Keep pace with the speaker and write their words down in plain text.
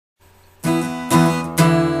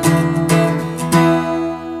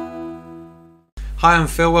Hi, I'm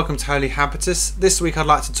Phil. Welcome to Holy Habitus. This week I'd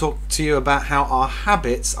like to talk to you about how our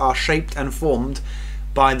habits are shaped and formed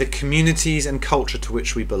by the communities and culture to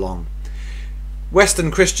which we belong.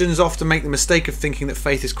 Western Christians often make the mistake of thinking that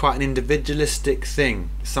faith is quite an individualistic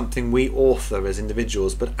thing, something we author as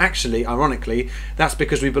individuals, but actually, ironically, that's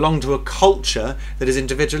because we belong to a culture that is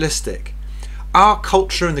individualistic. Our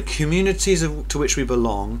culture and the communities to which we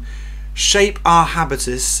belong shape our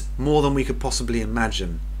habitus more than we could possibly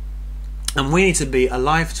imagine. And we need to be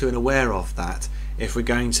alive to and aware of that if we're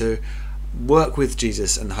going to work with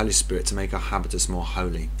Jesus and the Holy Spirit to make our habitus more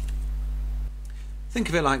holy. Think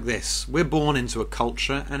of it like this. We're born into a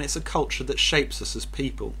culture, and it's a culture that shapes us as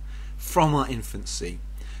people from our infancy.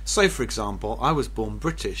 So, for example, I was born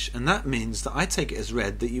British, and that means that I take it as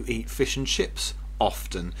read that you eat fish and chips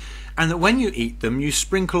often, and that when you eat them, you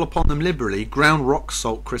sprinkle upon them liberally ground rock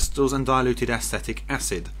salt crystals and diluted acetic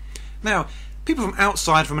acid. Now, people from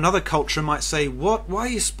outside, from another culture, might say, "What? Why are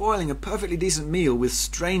you spoiling a perfectly decent meal with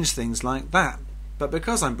strange things like that?" But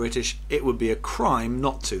because I'm British, it would be a crime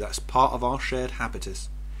not to. That's part of our shared habitus.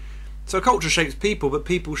 So culture shapes people, but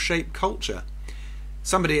people shape culture.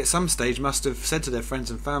 Somebody at some stage must have said to their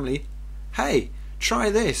friends and family, "Hey,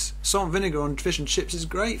 try this. Salt and vinegar on fish and chips is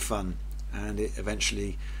great fun." And it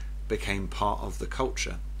eventually became part of the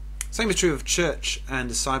culture. Same is true of church and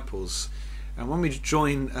disciples. And when we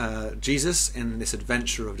join Jesus in this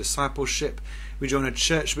adventure of discipleship, we join a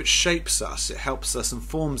church which shapes us. It helps us and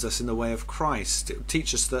forms us in the way of Christ. It will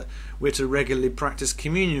teach us that we're to regularly practice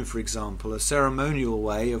communion, for example, a ceremonial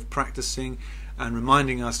way of practicing and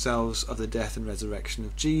reminding ourselves of the death and resurrection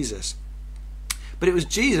of Jesus. But it was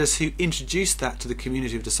Jesus who introduced that to the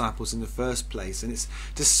community of disciples in the first place, and it's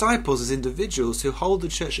disciples as individuals who hold the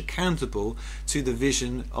church accountable to the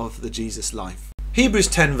vision of the Jesus life. Hebrews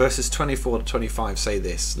 10 verses 24 to 25 say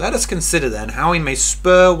this: "Let us consider then how we may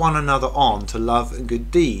spur one another on to love and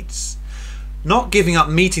good deeds, not giving up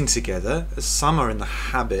meeting together, as some are in the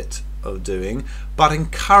habit of doing, but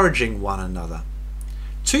encouraging one another."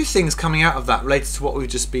 Two things coming out of that related to what we've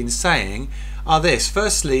just been saying are this.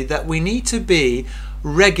 Firstly, that we need to be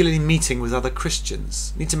regularly meeting with other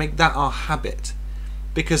Christians. We need to make that our habit,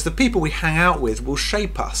 because the people we hang out with will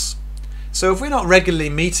shape us. So if we're not regularly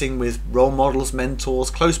meeting with role models, mentors,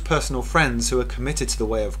 close personal friends who are committed to the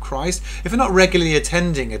way of Christ, if we're not regularly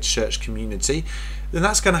attending a church community, then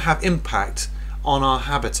that's going to have impact on our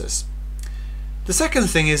habitus. The second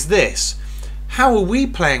thing is this: how are we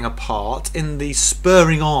playing a part in the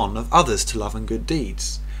spurring on of others to love and good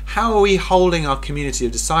deeds? How are we holding our community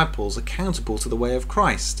of disciples accountable to the way of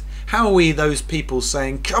Christ? How are we those people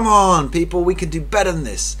saying, "Come on people, we can do better than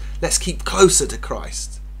this. Let's keep closer to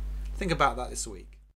Christ"? Think about that this week.